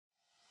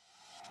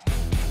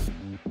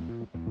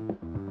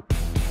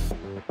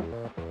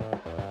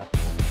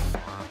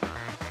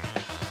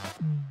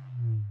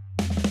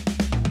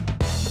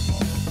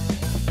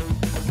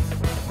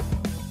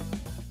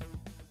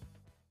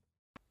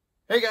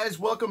Hey guys,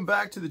 welcome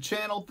back to the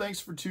channel.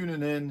 Thanks for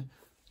tuning in.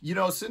 You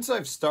know, since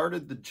I've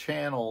started the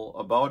channel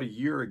about a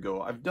year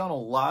ago, I've done a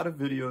lot of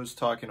videos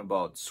talking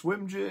about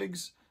swim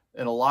jigs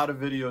and a lot of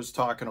videos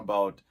talking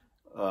about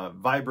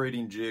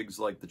vibrating jigs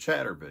like the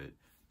Chatterbait.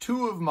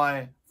 Two of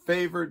my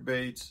favorite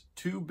baits,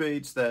 two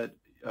baits that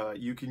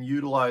you can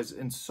utilize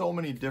in so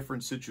many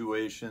different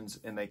situations,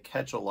 and they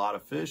catch a lot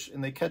of fish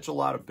and they catch a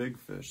lot of big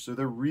fish. So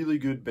they're really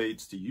good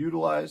baits to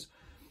utilize.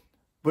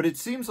 But it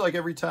seems like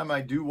every time I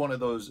do one of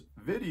those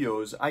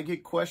videos, I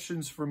get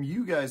questions from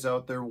you guys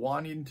out there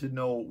wanting to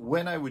know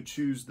when I would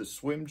choose the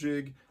swim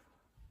jig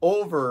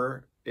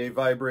over a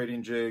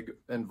vibrating jig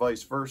and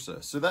vice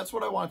versa. So that's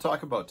what I want to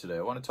talk about today.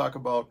 I want to talk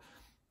about,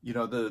 you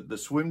know, the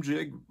swim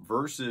jig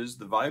versus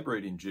the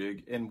vibrating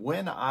jig and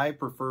when I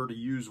prefer to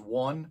use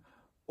one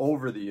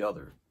over the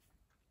other.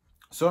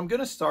 So I'm going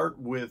to start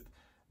with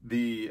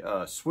the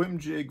swim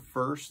jig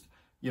first.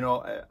 You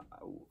know,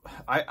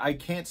 I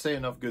can't say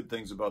enough good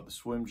things about the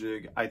swim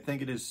jig. I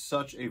think it is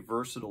such a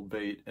versatile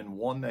bait and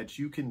one that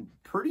you can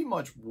pretty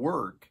much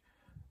work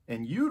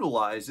and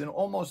utilize in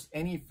almost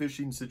any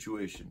fishing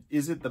situation.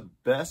 Is it the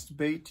best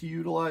bait to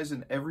utilize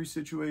in every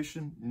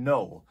situation?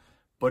 No,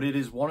 but it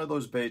is one of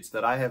those baits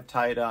that I have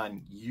tied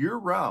on year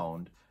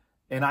round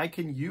and I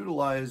can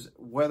utilize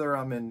whether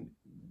I'm in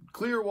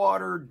clear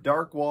water,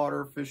 dark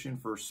water, fishing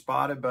for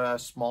spotted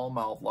bass,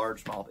 smallmouth,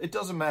 largemouth. It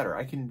doesn't matter.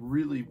 I can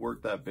really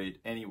work that bait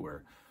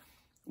anywhere,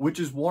 which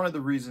is one of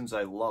the reasons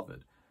I love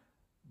it.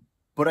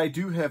 But I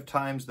do have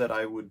times that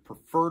I would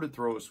prefer to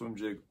throw a swim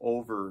jig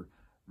over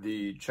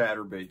the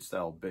chatterbait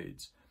style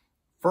baits.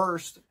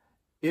 First,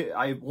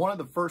 one of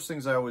the first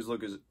things I always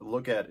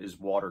look at is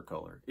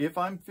watercolor. If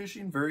I'm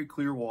fishing very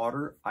clear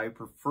water, I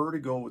prefer to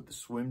go with the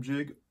swim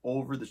jig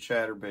over the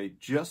chatterbait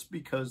just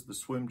because the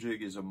swim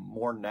jig is a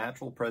more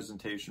natural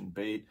presentation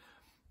bait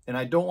and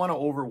I don't want to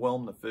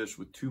overwhelm the fish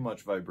with too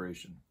much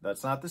vibration.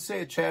 That's not to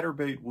say a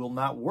chatterbait will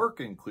not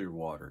work in clear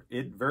water.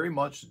 It very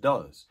much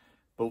does.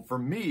 But for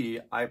me,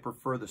 I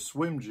prefer the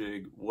swim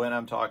jig when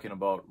I'm talking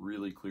about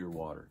really clear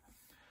water.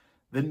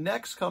 The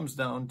next comes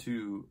down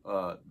to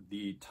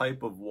the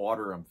type of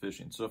water I'm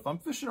fishing. So if I'm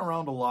fishing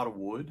around a lot of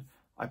wood,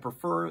 I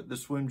prefer the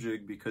swim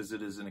jig because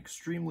it is an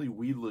extremely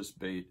weedless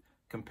bait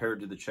compared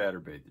to the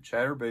chatterbait. The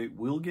chatterbait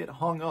will get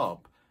hung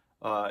up,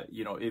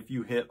 you know, if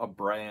you hit a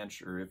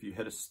branch or if you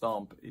hit a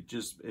stump.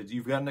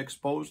 You've got an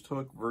exposed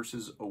hook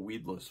versus a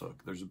weedless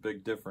hook. There's a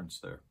big difference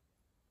there.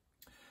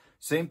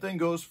 Same thing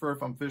goes for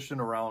if I'm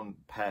fishing around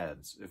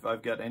pads. If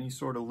I've got any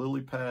sort of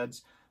lily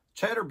pads,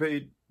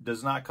 chatterbait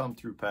does not come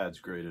through pads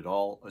great at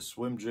all. A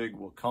swim jig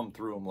will come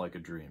through them like a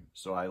dream.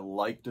 So I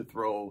like to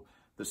throw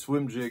the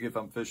swim jig if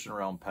I'm fishing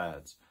around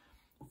pads.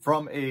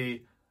 From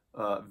a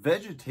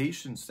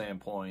vegetation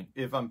standpoint,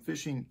 if I'm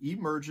fishing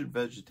emergent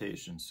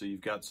vegetation, so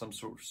you've got some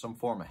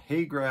form of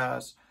hay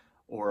grass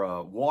or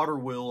a water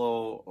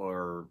willow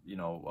or, you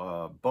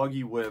know,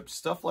 buggy whip,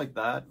 stuff like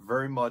that,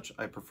 very much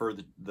I prefer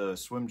the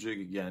swim jig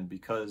again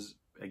because,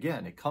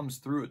 again, it comes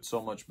through it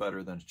so much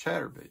better than a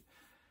chatterbait.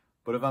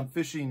 But if I'm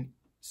fishing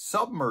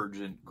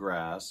submergent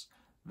grass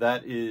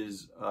that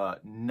is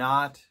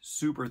not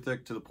super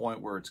thick to the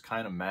point where it's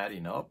kind of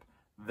matting up,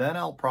 then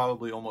I'll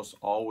probably almost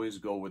always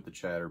go with the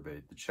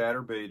chatterbait. The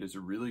chatterbait is a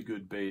really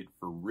good bait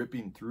for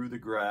ripping through the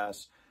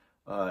grass,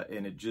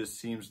 and it just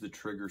seems the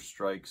trigger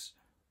strikes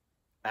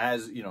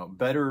as, you know,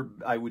 better,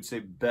 I would say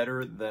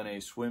better than a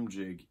swim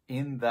jig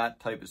in that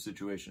type of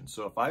situation.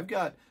 So if I've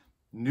got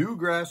new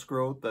grass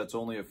growth that's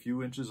only a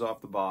few inches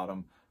off the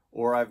bottom,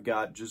 or I've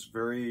got just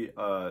very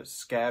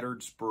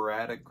scattered,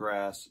 sporadic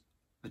grass,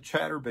 the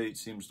chatterbait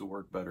seems to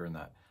work better in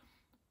that.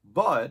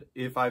 But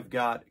if I've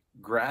got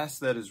grass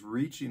that is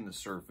reaching the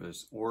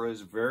surface or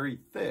is very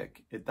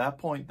thick, at that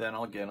point, then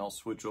I'll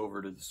switch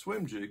over to the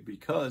swim jig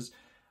because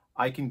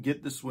I can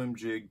get the swim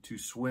jig to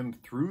swim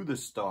through the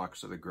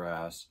stalks of the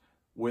grass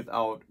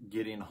without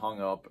getting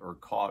hung up or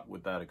caught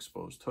with that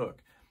exposed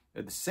hook.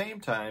 At the same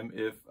time,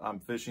 if I'm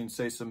fishing,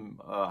 say, some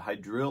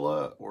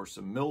hydrilla or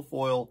some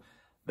milfoil,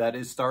 that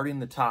is starting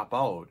to top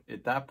out,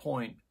 at that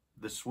point,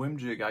 the swim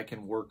jig, I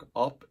can work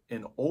up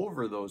and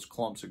over those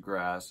clumps of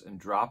grass and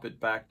drop it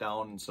back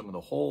down in some of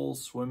the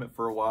holes, swim it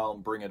for a while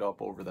and bring it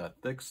up over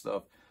that thick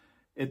stuff.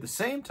 At the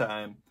same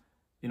time,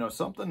 you know,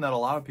 something that a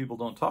lot of people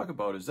don't talk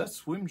about is that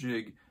swim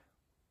jig,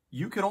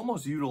 you can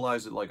almost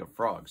utilize it like a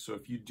frog. So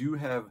if you do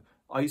have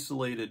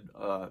isolated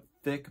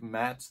thick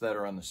mats that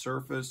are on the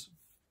surface,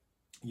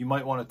 you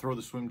might want to throw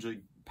the swim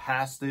jig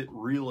past it,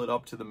 reel it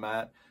up to the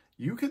mat.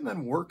 You can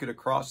then work it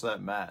across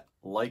that mat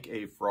like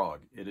a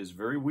frog. It is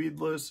very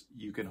weedless.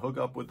 You can hook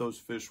up with those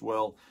fish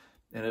well,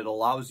 and it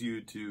allows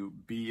you to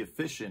be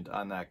efficient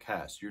on that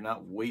cast. You're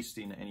not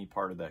wasting any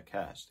part of that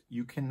cast.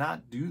 You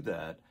cannot do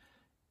that.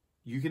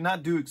 You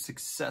cannot do it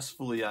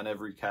successfully on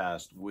every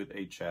cast with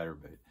a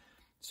chatterbait.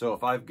 So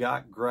if I've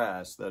got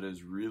grass that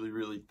is really,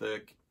 really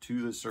thick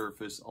to the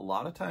surface, a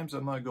lot of times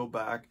I'm going to go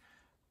back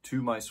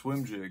to my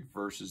swim jig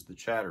versus the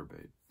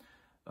chatterbait.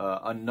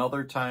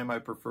 Another time I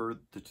prefer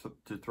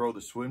to throw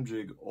the swim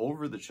jig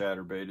over the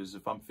chatterbait is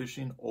if I'm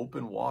fishing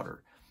open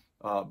water.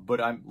 but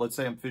let's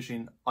say I'm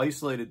fishing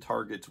isolated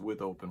targets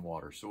with open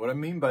water. So what I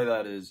mean by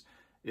that is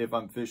if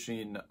I'm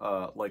fishing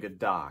like a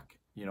dock,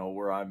 you know,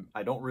 where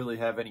I don't really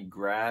have any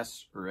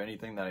grass or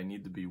anything that I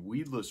need to be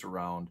weedless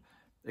around,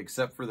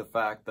 except for the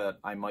fact that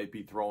I might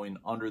be throwing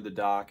under the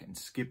dock and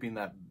skipping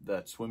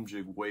that swim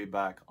jig way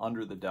back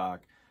under the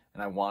dock,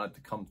 and I want it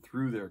to come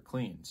through there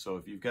clean. So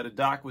if you've got a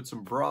dock with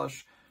some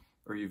brush,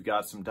 or you've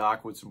got some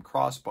dock with some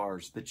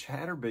crossbars, the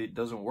chatterbait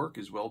doesn't work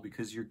as well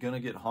because you're going to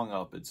get hung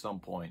up at some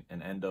point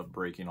and end up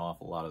breaking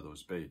off a lot of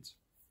those baits.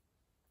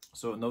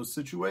 So in those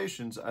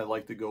situations, I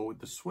like to go with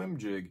the swim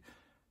jig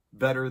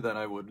better than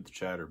I would with the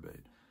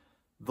chatterbait.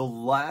 The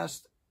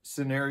last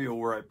scenario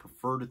where I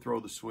prefer to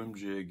throw the swim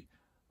jig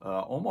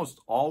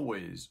almost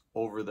always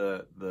over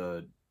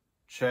the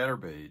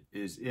chatterbait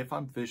is if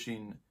I'm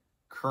fishing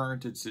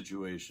currented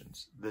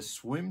situations. The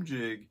swim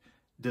jig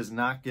does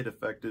not get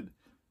affected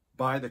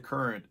by the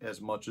current as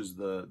much as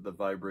the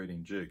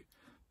vibrating jig.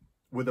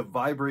 With a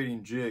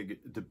vibrating jig,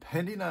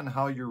 depending on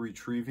how you're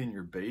retrieving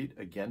your bait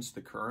against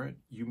the current,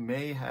 you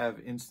may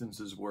have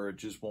instances where it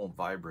just won't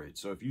vibrate.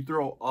 So if you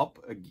throw up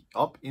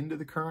into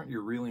the current,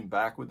 you're reeling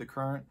back with the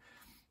current,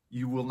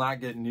 you will not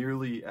get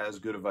nearly as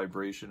good a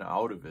vibration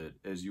out of it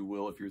as you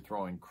will if you're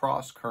throwing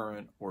cross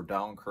current or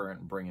down current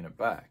and bringing it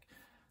back.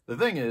 The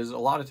thing is, a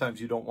lot of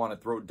times you don't want to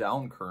throw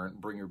down current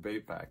and bring your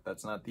bait back.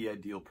 That's not the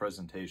ideal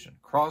presentation.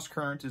 Cross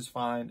current is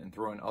fine, and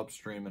throwing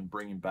upstream and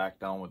bringing back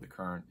down with the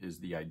current is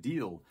the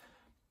ideal.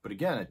 But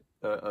again,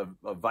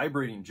 a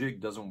vibrating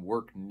jig doesn't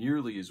work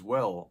nearly as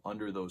well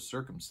under those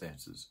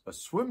circumstances. A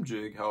swim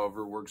jig,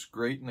 however, works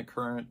great in the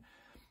current.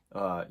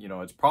 You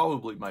know, it's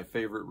probably my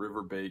favorite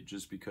river bait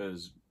just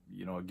because,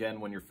 you know,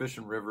 again, when you're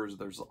fishing rivers,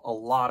 there's a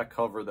lot of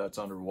cover that's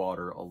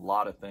underwater, a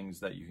lot of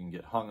things that you can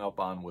get hung up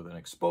on with an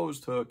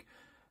exposed hook,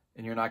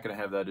 and you're not going to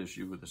have that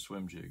issue with a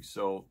swim jig.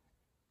 So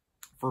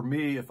for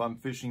me, if I'm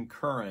fishing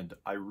current,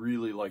 I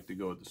really like to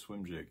go with the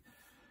swim jig.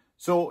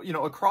 So, you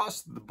know,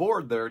 across the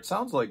board there, it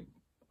sounds like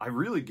I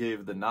really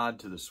gave the nod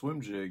to the swim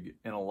jig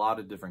in a lot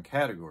of different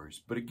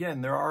categories. But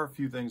again, there are a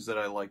few things that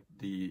I like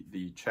the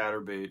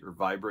chatterbait or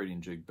vibrating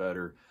jig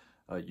better.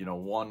 You know,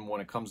 one, when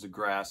it comes to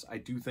grass, I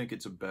do think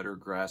it's a better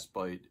grass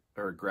bite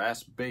or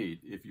grass bait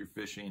if you're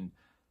fishing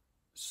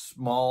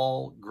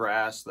small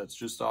grass that's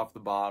just off the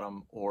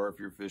bottom, or if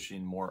you're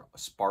fishing more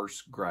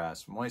sparse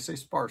grass. When I say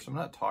sparse, I'm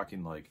not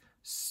talking like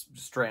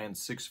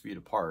strands 6 feet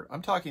apart.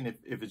 I'm talking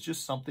if it's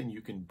just something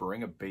you can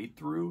bring a bait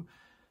through,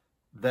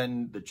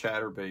 then the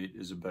chatterbait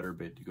is a better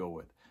bait to go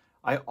with.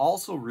 I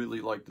also really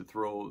like to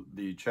throw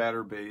the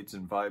chatterbaits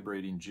and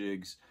vibrating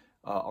jigs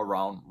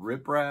around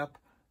riprap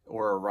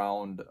or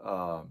around,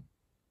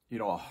 you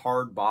know, a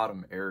hard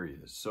bottom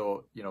areas.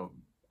 So, you know,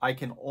 I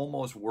can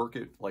almost work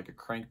it like a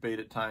crankbait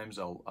at times.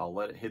 I'll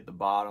let it hit the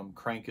bottom,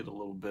 crank it a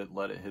little bit,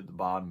 let it hit the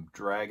bottom,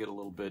 drag it a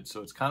little bit.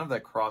 So it's kind of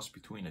that cross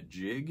between a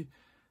jig,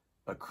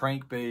 a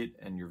crankbait,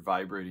 and your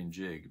vibrating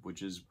jig,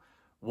 which is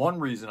one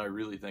reason I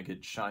really think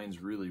it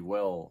shines really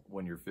well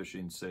when you're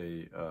fishing,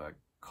 say,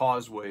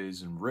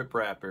 causeways and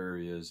riprap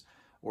areas,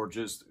 or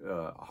just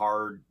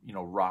hard, you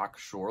know, rock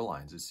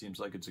shorelines. It seems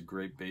like it's a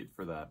great bait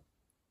for that.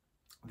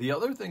 The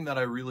other thing that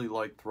I really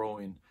like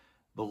throwing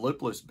the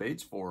lipless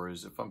baits for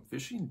is if I'm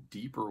fishing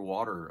deeper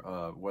water,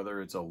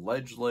 whether it's a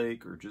ledge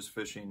lake or just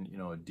fishing, you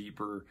know, a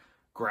deeper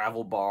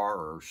gravel bar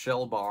or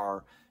shell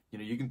bar. You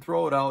know, you can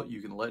throw it out,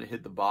 you can let it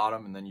hit the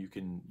bottom, and then you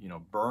can, you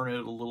know, burn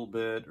it a little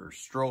bit or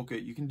stroke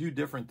it. You can do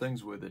different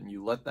things with it, and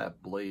you let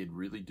that blade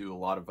really do a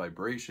lot of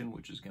vibration,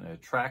 which is going to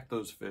attract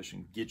those fish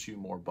and get you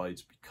more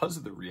bites because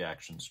of the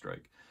reaction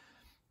strike.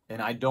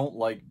 And I don't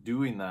like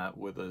doing that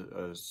with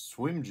a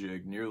swim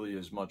jig nearly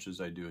as much as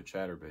I do a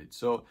chatterbait.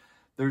 So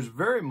there's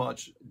very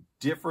much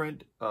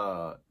different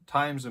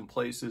times and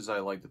places I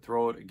like to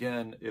throw it.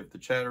 Again,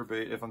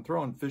 if I'm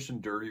throwing fish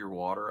in dirtier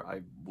water,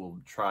 I will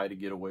try to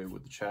get away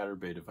with the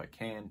chatterbait if I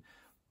can.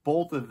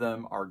 Both of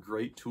them are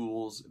great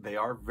tools. They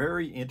are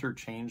very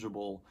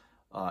interchangeable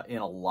in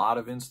a lot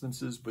of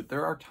instances, but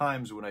there are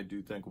times when I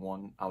do think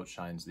one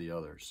outshines the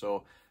other.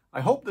 So I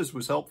hope this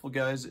was helpful,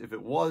 guys. If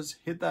it was,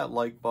 hit that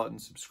like button,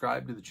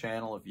 subscribe to the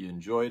channel if you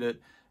enjoyed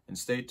it, and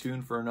stay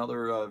tuned for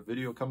another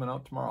video coming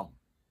out tomorrow.